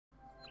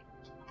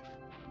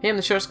Hey, I'm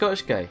the short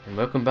Scottish guy, and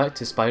welcome back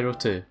to Spyro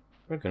 2.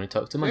 We're going to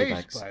talk to Hey,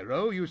 Moneybags.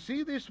 Spyro, you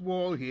see this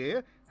wall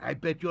here? I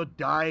bet you're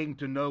dying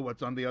to know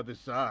what's on the other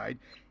side.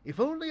 If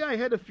only I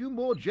had a few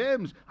more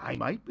gems, I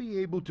might be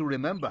able to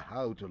remember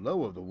how to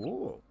lower the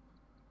wall.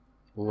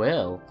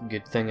 Well,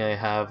 good thing I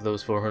have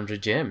those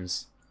 400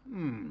 gems.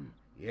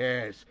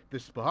 Yes, the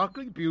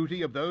sparkling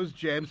beauty of those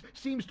gems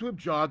seems to have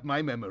jogged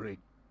my memory.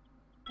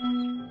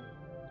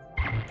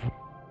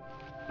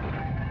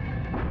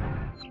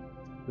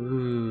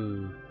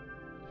 Ooh.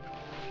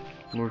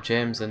 More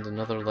gems and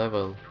another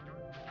level.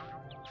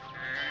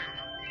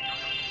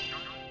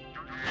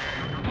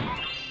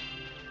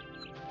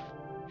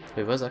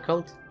 Wait, what's that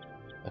called?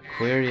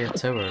 Aquaria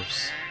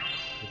Towers.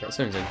 That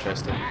sounds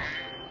interesting.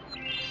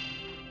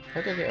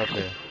 How do I get up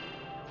there?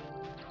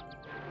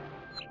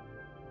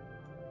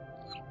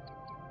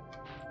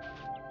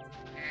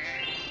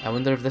 I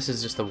wonder if this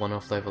is just a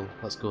one-off level.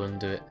 Let's go and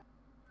do it.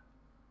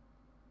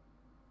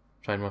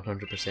 Try and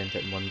 100%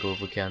 it in one go if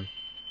we can.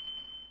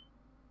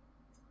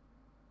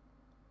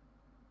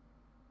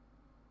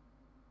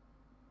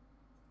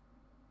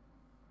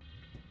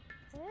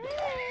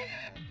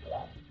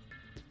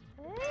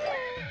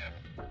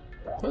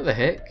 What the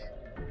heck?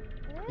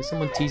 Is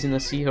someone teasing a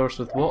seahorse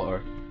with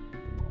water?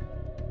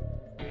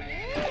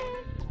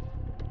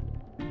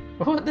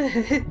 What the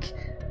heck?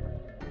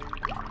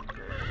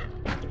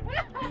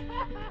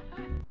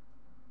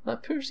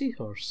 That poor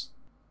seahorse.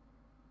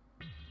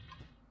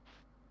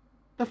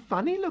 The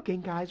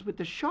funny-looking guys with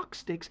the shock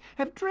sticks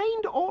have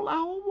drained all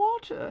our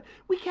water.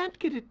 We can't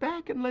get it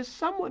back unless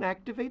someone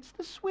activates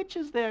the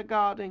switches they're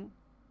guarding.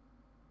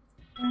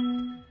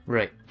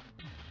 Right.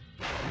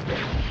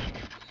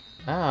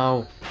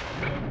 Ow.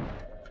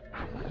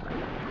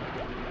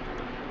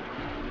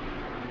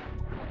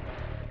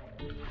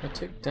 I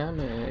took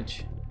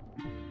damage.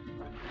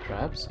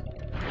 Crabs?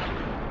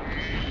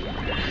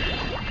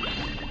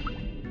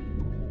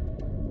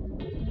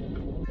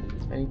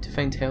 I need to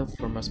find health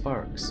for my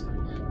sparks.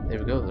 There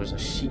we go, there's a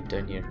sheep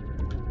down here.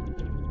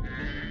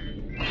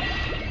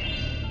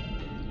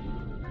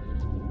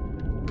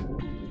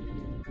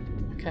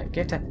 Can't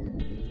get it.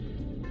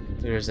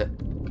 Where is it?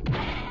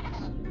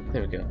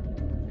 There we go.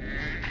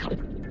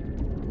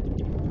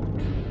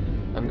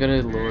 I'm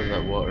gonna lower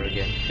that water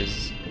again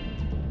because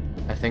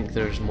I think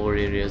there's more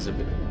areas of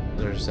it.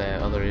 There's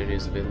other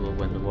areas available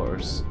when the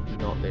water's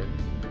not there.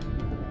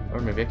 Or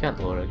maybe I can't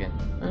lower it again.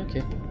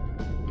 Okay.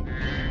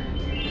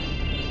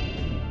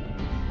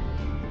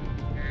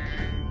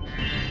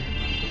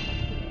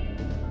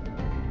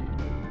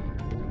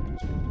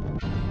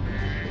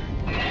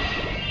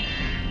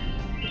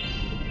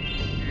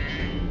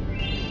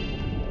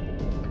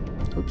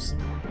 Oops.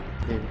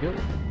 There we go.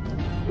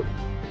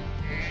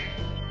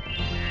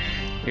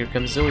 Here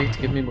comes Zoe to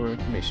give me more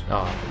information.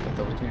 Ah, I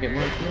thought we could get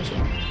more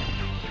information.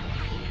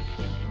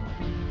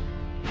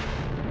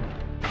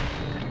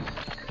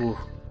 Ooh,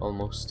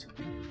 almost.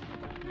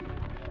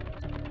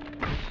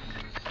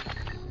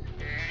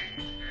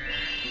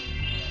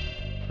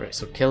 Right,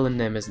 so killing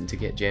them isn't to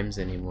get gems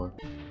anymore.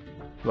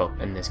 Well,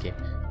 in this game.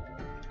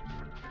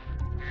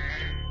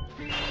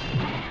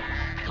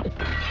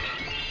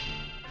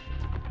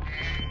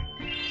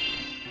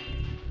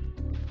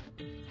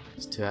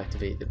 It's to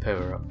activate the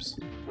power-ups.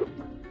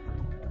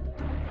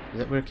 Is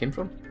that where it came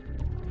from?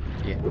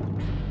 Yeah.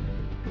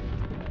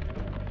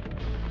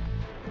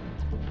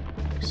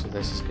 So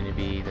this is going to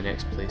be the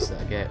next place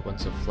that I get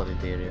once I've flooded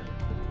the area.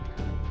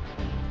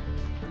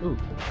 Ooh,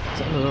 is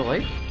that another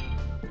life?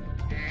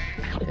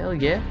 Hell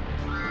yeah!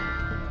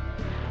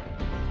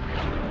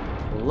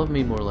 Love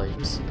me more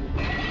lives.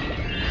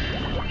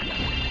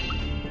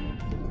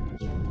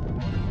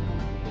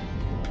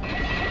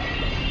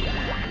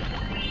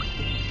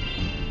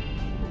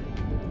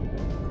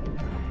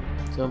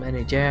 So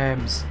many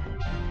gems!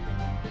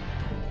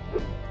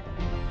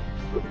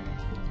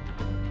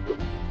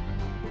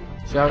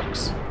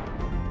 Sharks!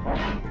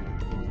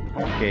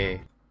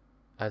 Okay,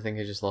 I think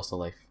I just lost a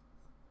life.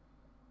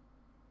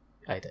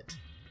 I did.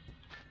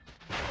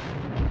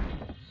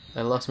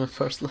 I lost my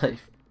first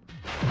life.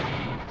 I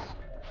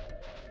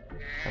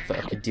thought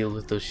I could deal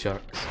with those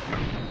sharks.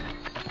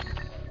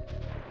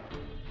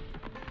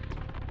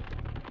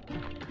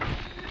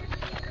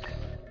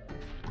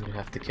 I'm gonna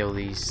have to kill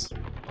these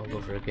all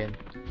over again.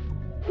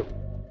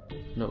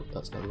 No,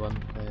 that's not the one.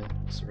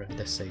 It's around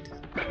this side.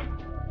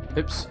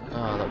 Oops.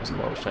 Ah, that wasn't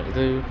what I was trying to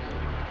do.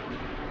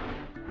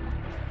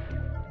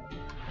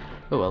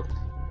 Oh well.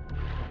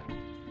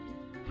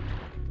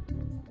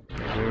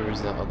 Where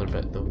is that other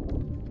bit though?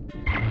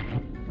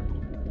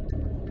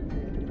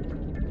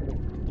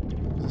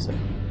 Is this it?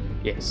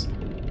 Yes.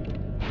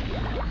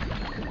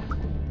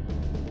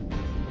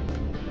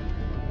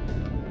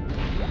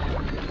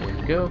 There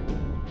we go.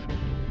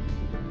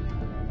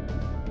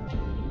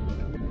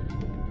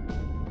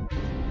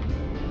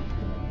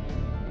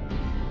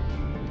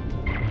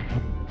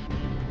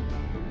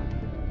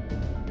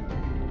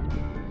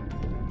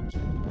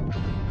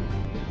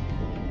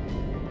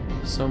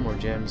 Some more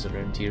gems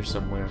around here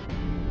somewhere.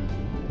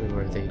 Where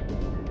were they?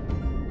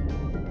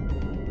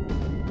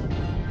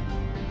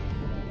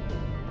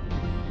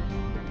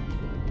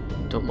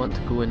 don't want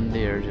to go in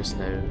there just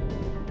now.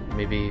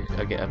 Maybe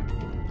I get a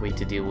way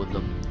to deal with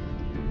them.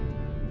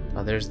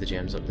 Ah, there's the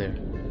gems up there.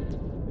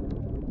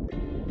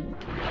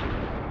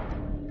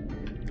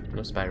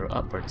 No, Spyro,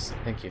 upwards.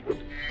 Thank you.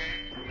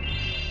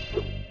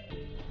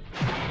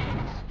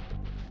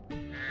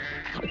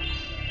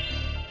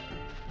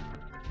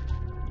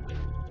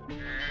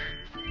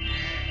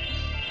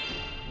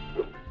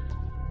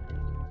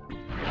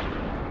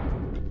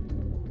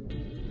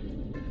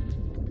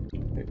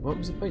 Wait, what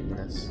was the point in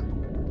this?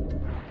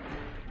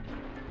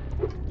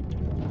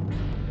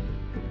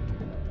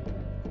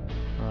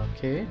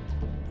 Okay.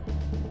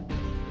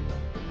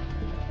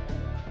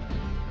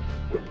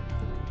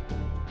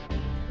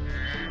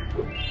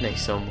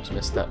 Nice, almost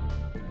missed that.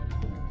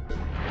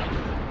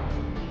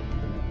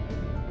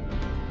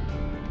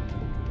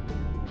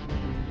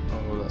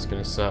 Oh, that's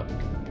gonna suck.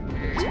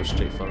 Let's go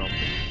straight for him.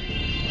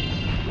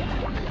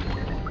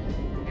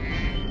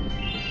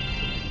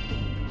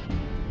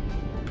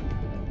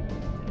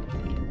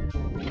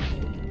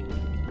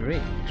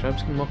 Great,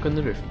 crabs can walk on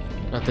the roof.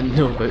 I didn't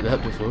know about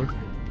that before.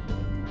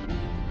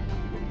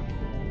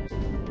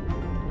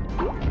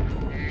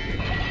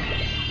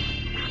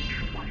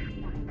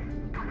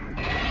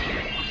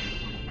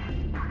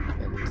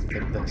 I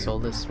think that's all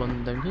this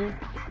one down here.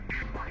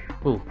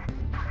 Oh,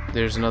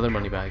 there's another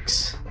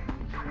moneybags.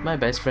 My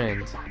best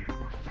friend.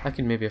 I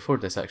can maybe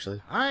afford this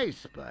actually. Hi,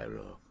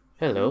 Spyro.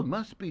 Hello. You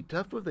must be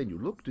tougher than you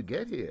look to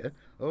get here.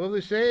 All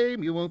the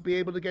same, you won't be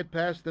able to get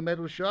past the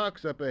metal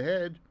sharks up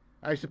ahead.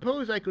 I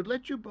suppose I could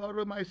let you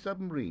borrow my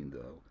submarine,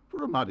 though,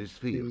 for a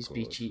modest fee, Please of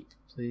be course. cheap.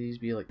 Please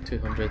be like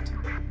 200.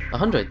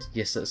 100?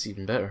 Yes, that's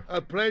even better.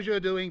 A pleasure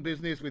doing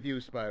business with you,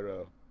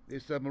 Spyro.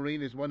 This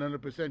submarine is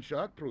 100%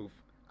 shark-proof.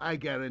 I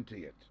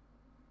guarantee it.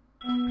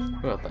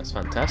 Well, that's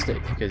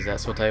fantastic, because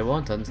that's what I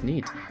want and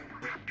need.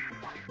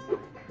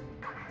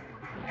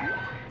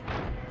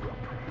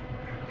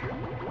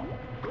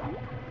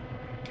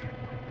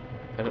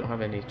 I don't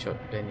have any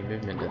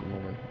movement at the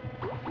moment.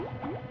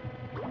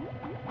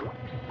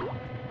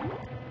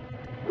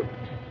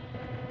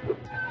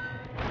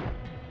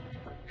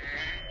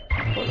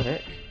 What the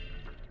heck?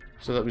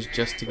 So that was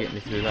just to get me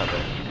through that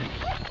bit.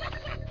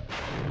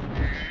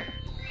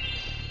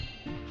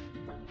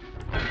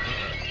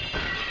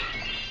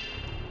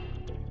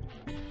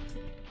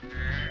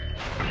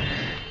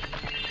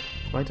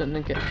 Why didn't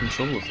I get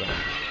control of that?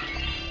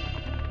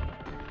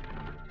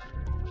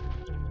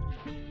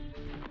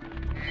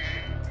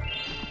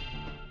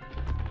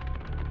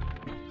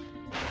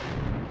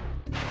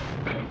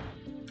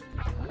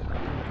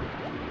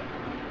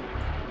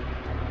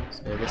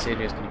 So this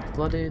area is going to be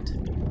flooded.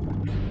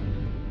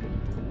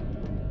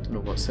 Don't know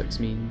what 6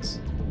 means.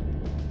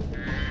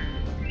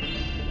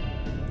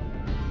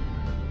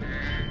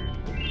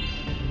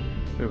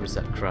 Where was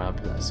that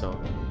crab that I saw?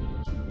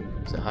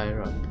 Was it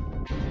higher up?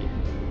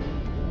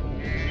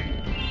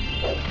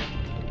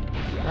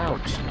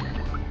 Ouch!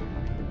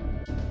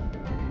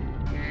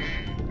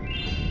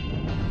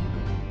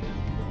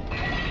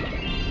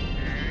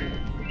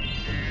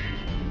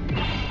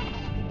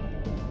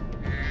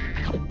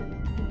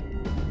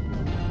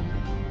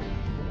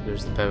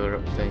 There's the power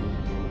up thing.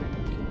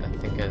 I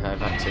think I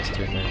have access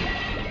to it now.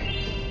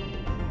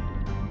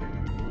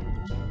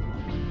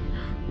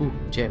 Ooh,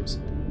 gems.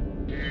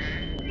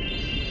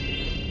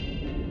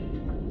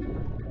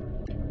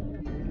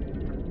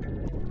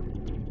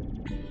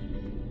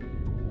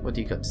 What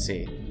do you got to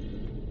say?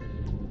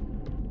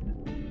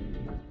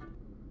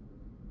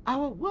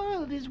 Our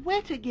world is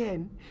wet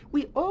again.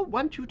 We all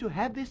want you to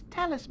have this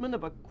talisman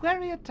of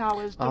Aquaria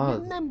Towers to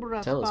remember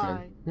us talisman.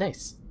 by.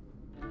 Nice.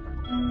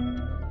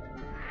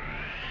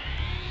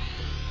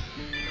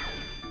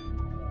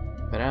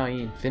 But I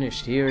ain't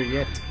finished here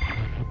yet.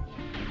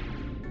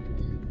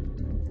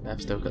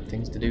 I've still got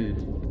things to do.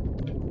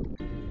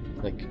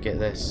 Like, get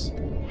this.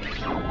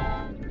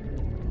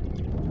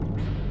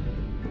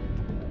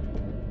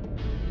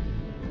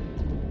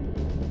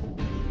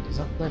 Does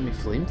that let me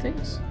flame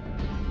things?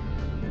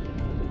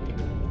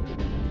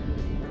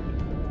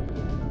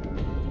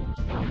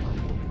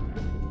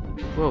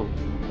 Whoa,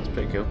 that's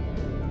pretty cool.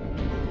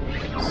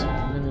 So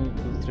I'm gonna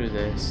go through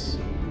this.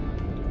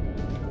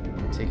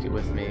 Take it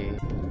with me.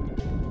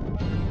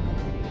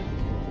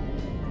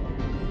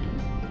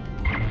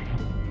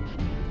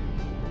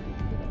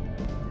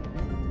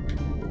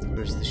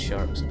 Where's the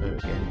sharks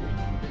about again?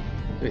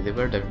 Wait, they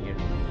were down here.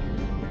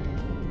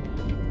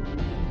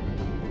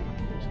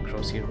 It was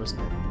across here,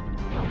 wasn't it?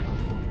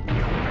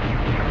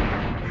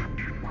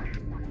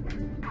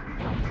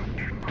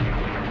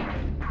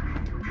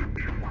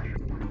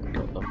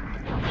 Got them.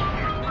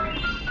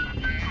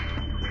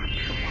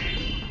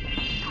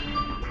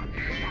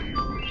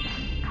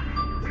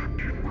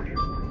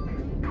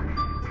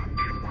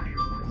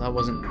 That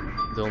wasn't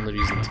the only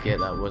reason to get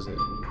that, was it?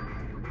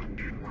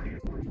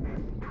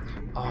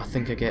 Oh, I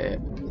think I get it.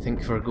 I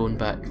think for going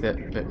back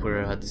that bit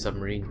where I had the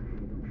submarine.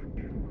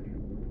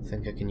 I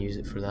think I can use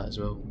it for that as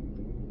well.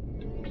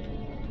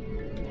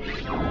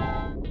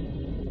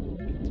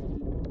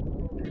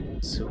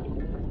 So,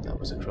 that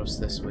was across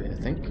this way, I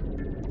think.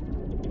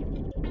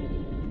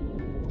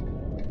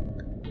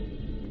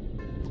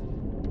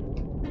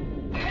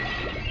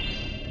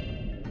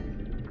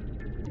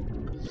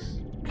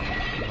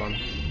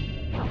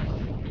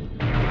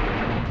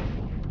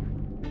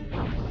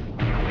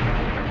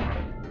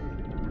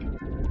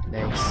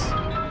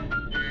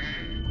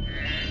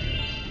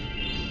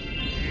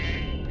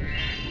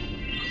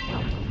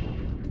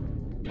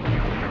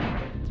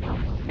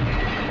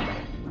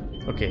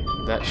 Okay,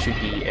 that should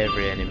be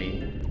every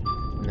enemy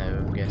now,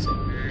 I'm guessing.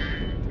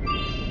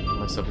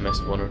 Unless I've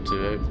missed one or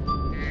two out.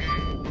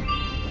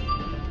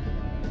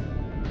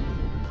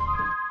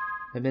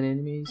 How many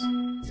enemies?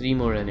 3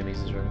 more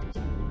enemies as well.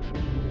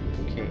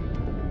 Okay.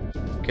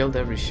 Killed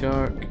every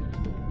shark.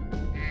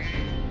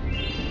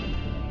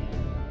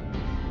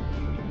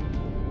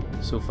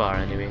 So far,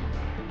 anyway.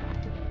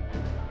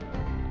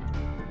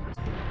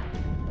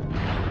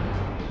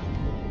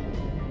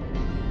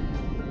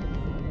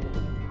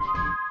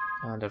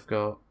 And I've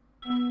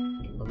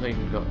not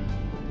even got,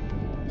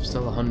 I'm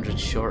still 100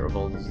 short of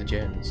all of the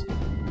gems.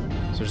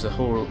 So there's a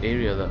whole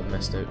area that I've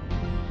missed out.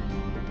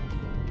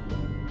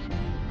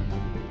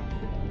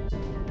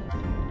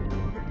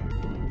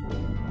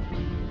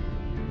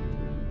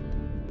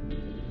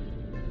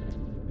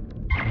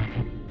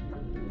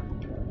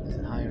 Is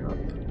it higher up?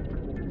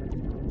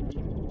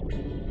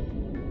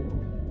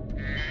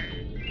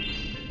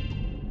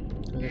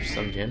 Oh, there's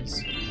some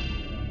gems.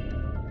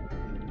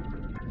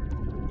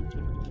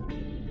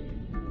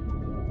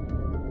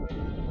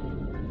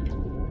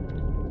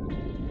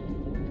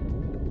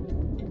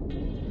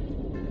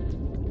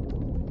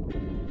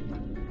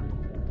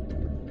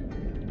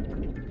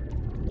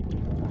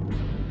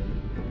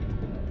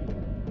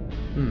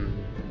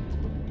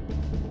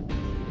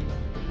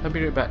 I'll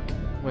be right back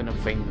when I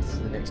find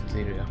the next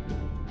area.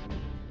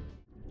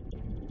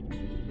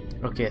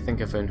 Okay, I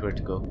think I found where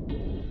to go.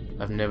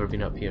 I've never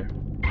been up here.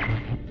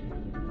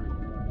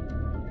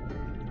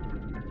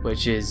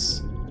 Which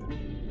is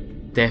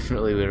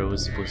definitely where I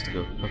was supposed to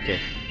go. Okay.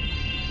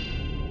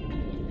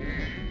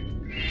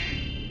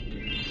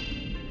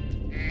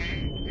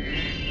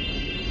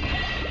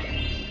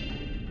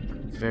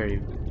 Very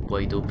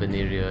wide open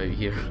area out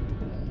here.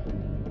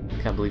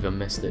 Can't believe I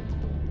missed it.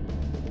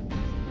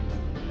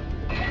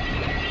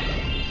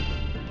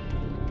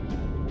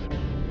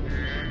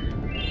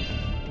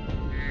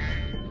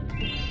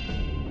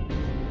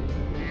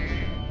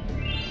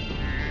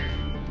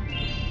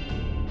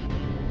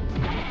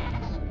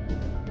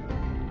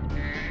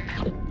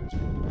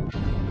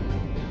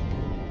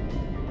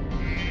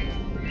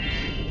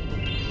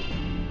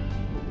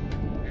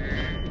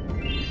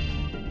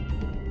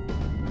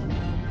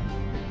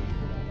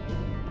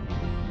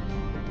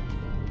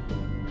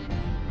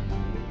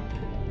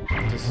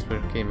 This is where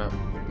it came up,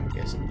 I'm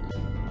guessing.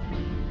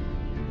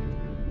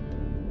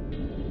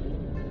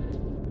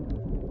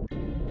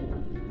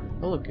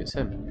 Oh look, it's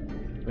him.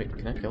 Wait,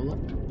 can I kill that?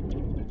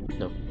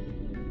 No.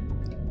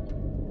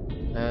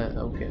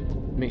 Okay.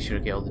 Make sure I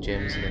get all the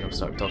gems and then I'll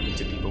start talking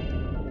to people.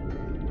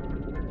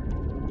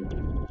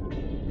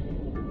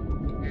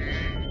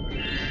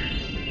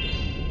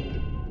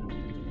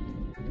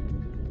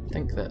 I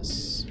think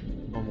that's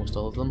almost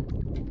all of them.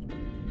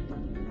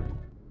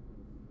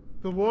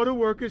 The water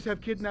workers have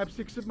kidnapped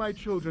 6 of my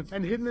children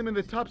and hidden them in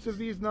the tops of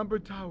these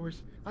numbered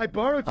towers. I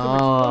borrowed some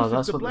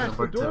explosives to blast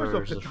the doors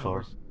of the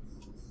towers.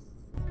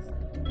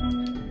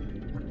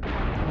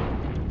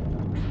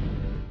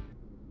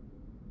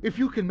 If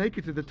you can make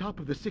it to the top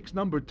of the 6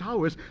 numbered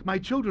towers, my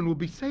children will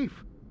be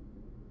safe.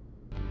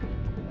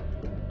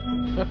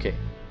 Okay.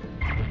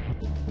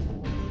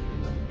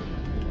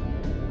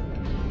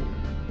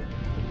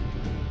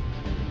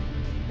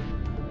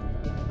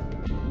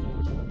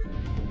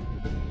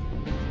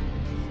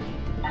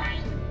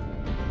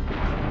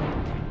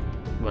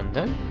 One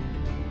down.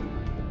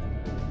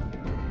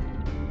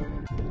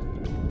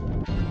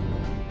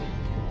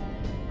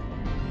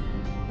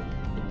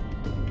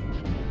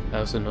 I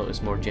also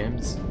noticed more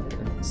gems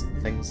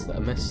and things that I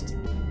missed.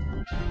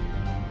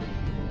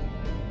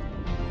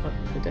 What?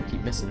 How did I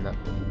keep missing that?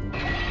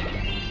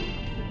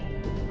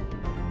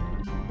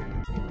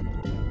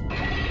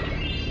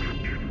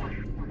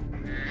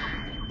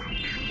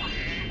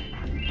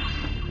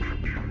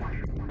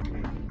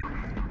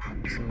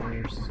 So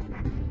there's...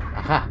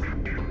 Aha!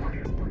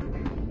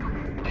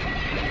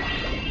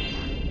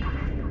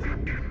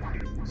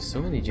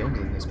 So many gems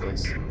in this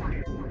place.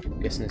 I'm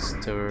guessing it's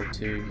tower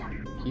 2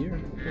 here?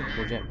 Oh,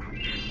 more gem.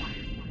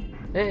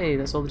 Hey,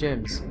 that's all the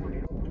gems.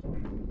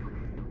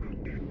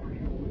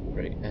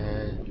 Right,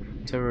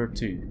 tower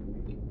 2.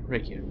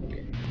 Right here,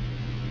 okay.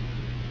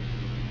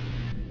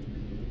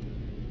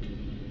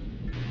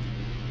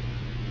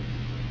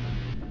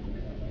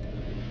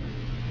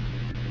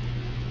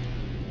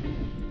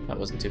 That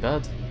wasn't too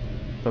bad.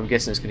 But I'm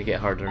guessing it's going to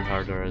get harder and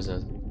harder as I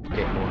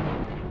get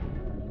more.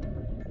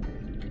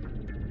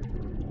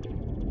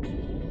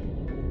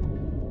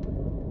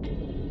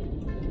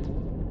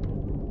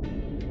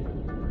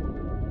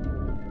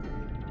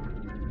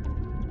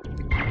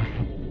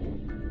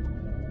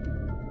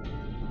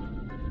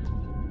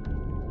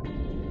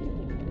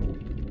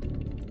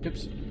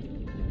 Oops.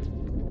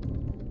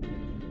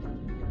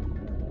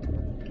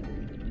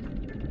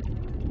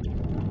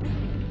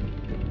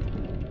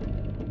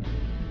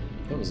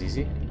 That was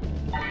easy.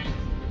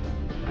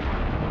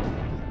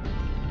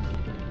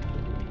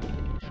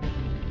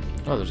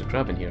 Oh, there's a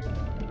crab in here.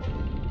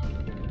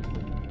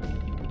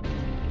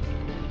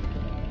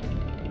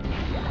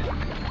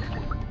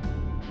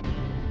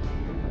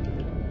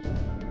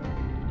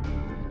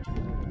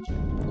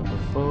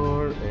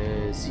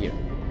 here.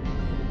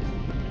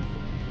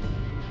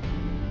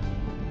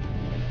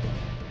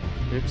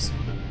 Oops.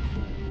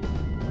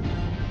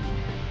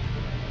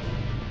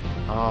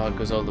 Oh, it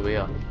goes all the way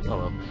up. Oh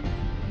well.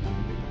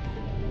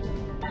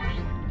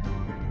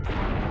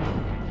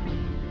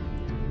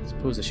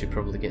 Suppose I should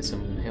probably get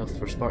some health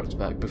for sparks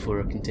back before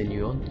I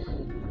continue on.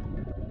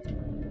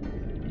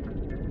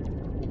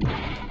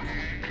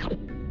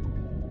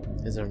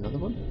 Is there another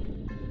one?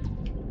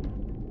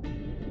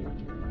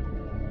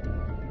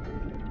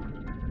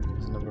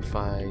 There's number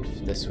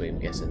 5 this way, I'm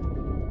guessing.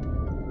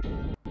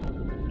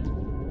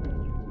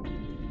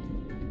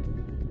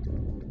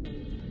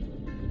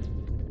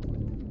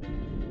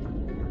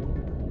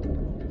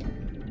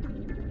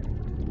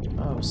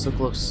 Oh, I was so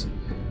close.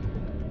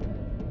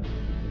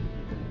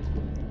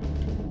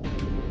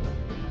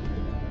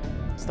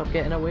 Stop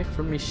getting away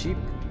from me, sheep.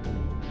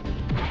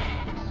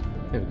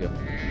 There we go.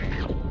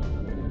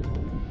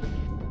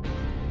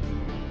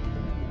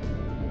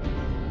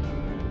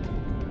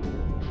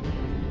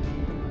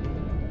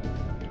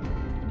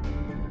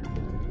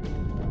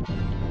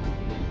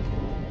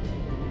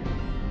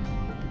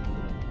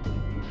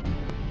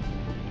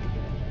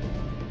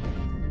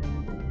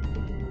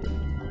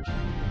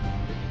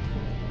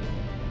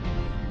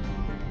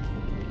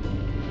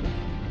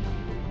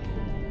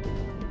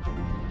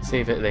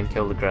 Save it, then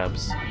kill the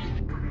crabs.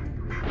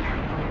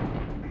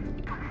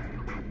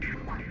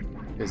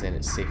 Because then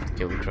it's safe to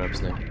kill the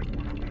crabs now.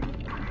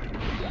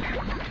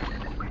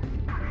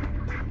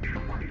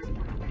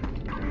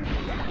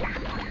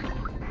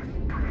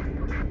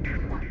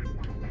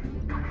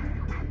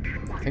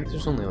 I think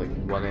there's only like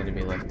one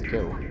enemy left to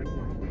kill.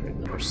 Right,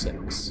 number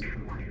 6.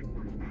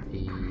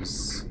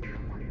 He's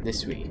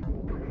this way.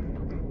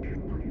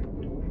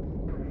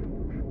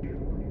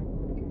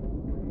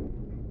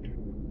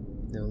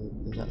 No,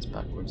 that's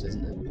backwards,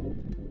 isn't it?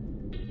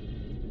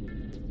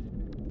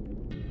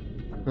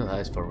 No, that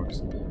is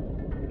forwards.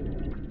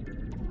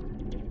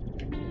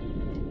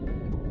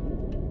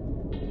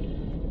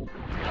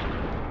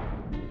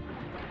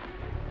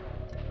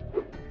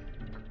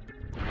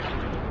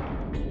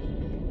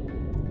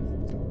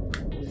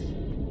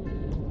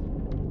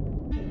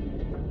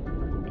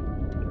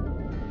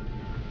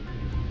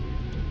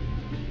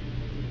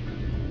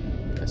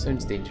 That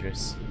sounds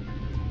dangerous.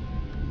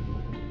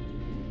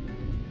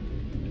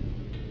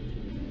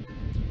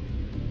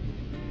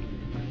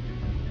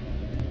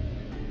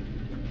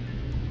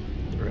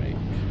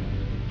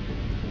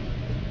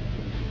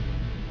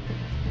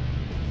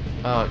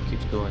 Oh, it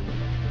keeps going.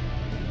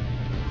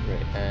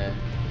 Right,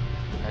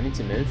 I need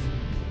to move.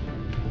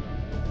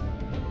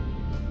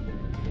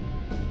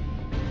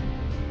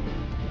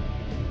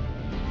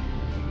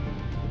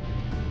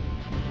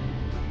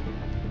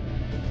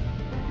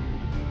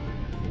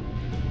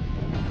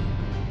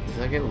 Does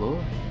that get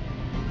lower?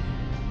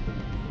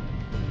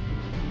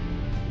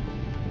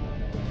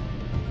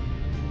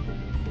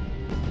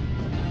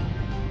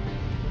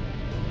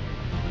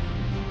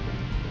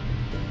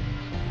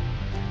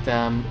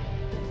 Damn.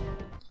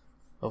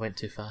 I went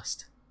too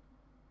fast.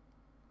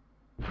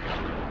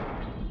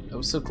 I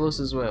was so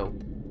close as well.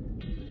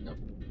 No,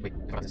 wait,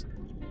 practice.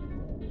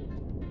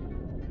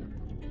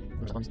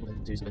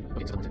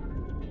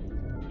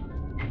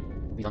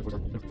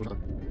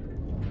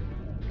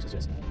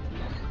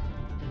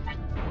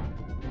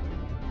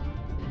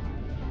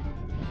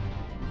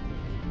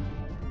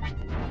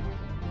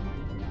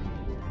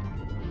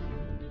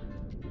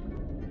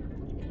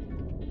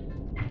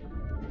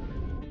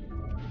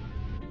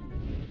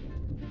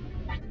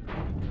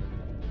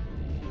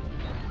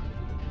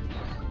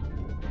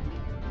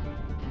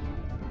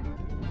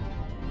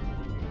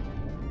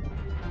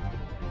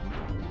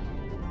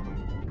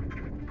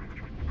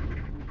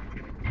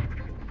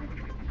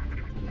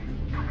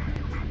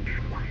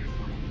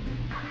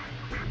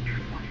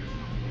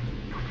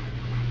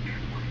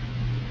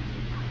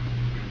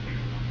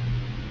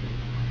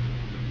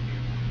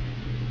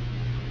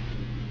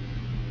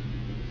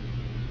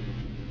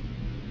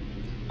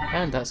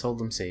 And that's all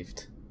them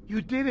saved.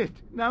 You did it!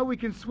 Now we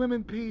can swim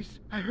in peace.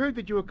 I heard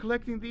that you were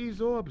collecting these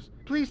orbs.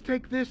 Please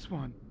take this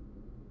one.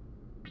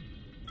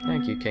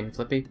 Thank you, King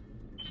Flippy.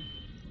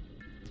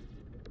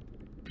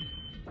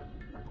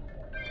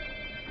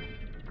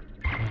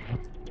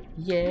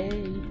 Yay!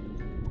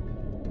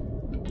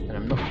 And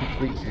I'm not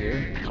complete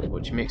here,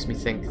 which makes me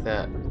think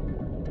that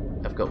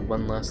I've got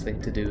one last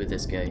thing to do with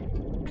this guy.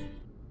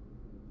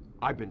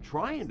 I've been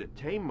trying to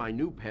tame my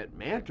new pet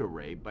manta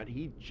ray, but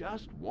he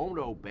just won't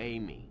obey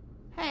me.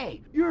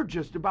 Hey, you're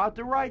just about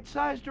the right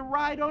size to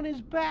ride on his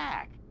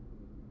back.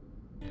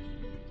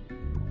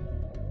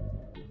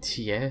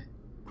 Yeah.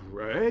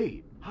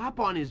 Great. Hop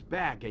on his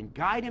back and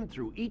guide him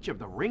through each of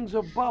the rings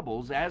of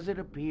bubbles as it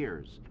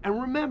appears. And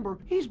remember,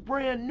 he's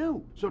brand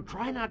new, so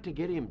try not to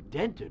get him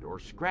dented or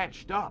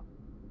scratched up.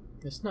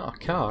 It's not a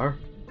car,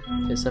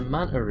 it's a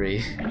manta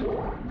ray.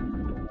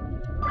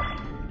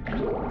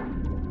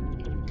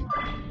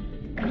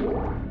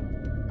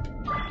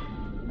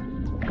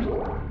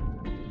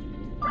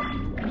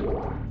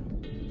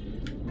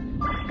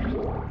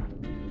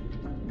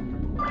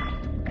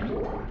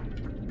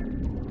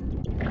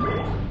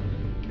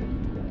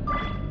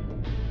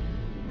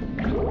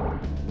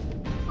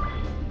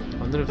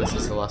 wonder if this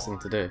is the last thing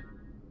to do.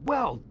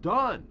 Well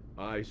done.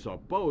 I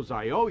suppose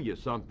I owe you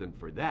something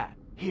for that.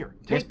 Here,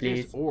 Yes, take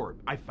please. this orb.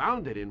 I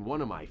found it in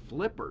one of my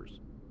flippers.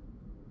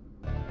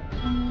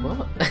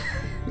 What?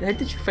 How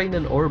did you find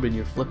an orb in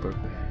your flipper?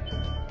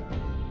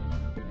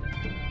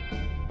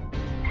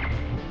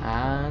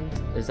 And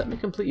is that me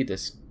completed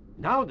this?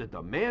 Now that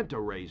the manta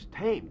ray's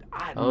tamed,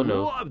 I'd Oh,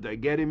 no. love to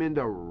get him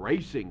into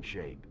racing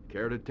shape.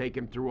 Care to take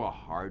him through a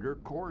harder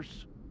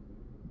course?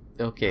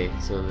 Okay,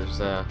 so there's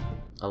a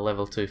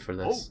level 2 for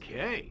this.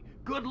 Okay,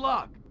 good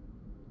luck.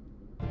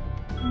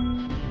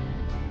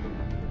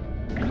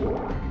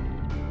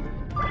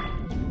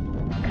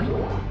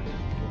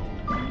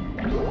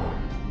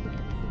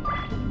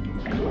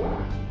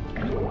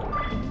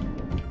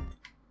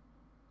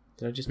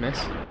 Did I just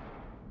miss?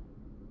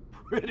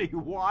 Pretty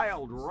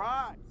wild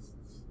ride.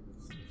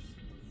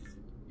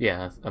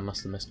 Yeah, I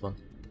must have missed one.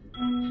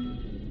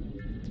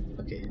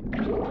 Okay.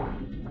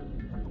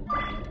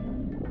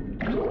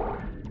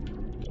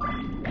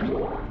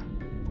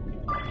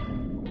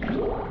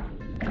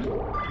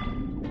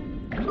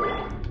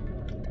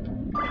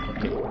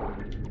 Okay.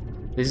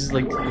 This is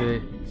like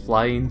the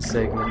flying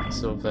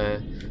segments of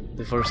the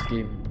first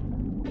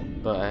game,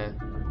 but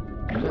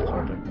a bit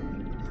harder.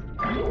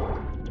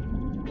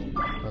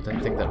 I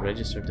didn't think that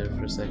registered there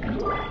for a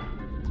second.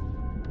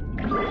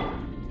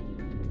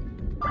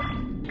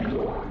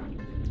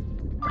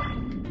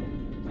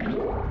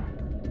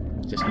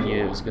 Just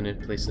knew it was going to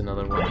place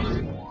another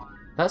one.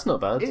 That's not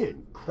bad.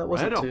 That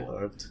wasn't too Incredible.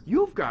 hard.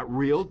 You've got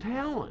real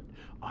talent.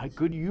 I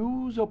could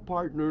use a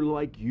partner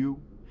like you.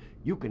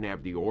 You can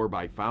have the orb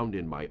I found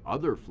in my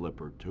other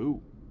flipper,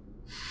 too.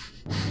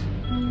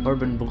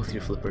 Orb in both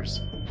your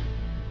flippers.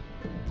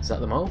 Is that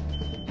them all?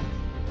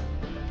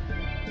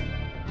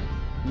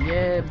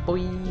 Yeah,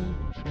 boy!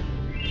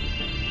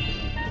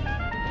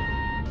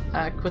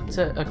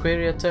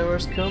 Aquaria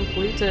Towers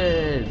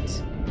completed!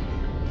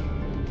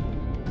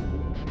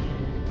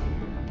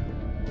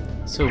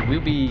 So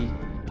we'll be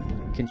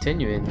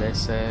continuing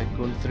this,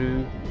 going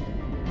through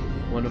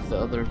one of the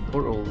other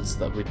portals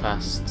that we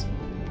passed.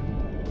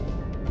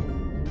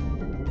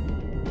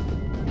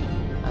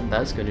 And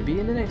that's going to be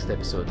in the next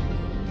episode.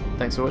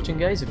 Thanks for watching,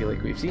 guys. If you like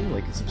what you've seen,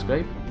 like and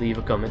subscribe. Leave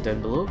a comment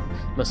down below.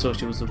 My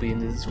socials will be in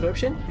the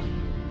description.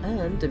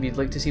 And if you'd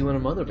like to see one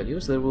of my other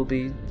videos, there will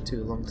be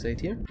 2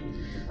 alongside here.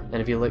 And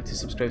if you'd like to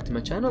subscribe to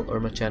my channel or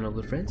my channel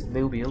with friends,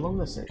 they will be along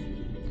this side.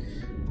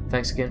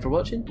 Thanks again for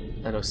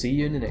watching, and I'll see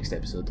you in the next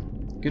episode.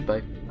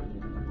 Goodbye.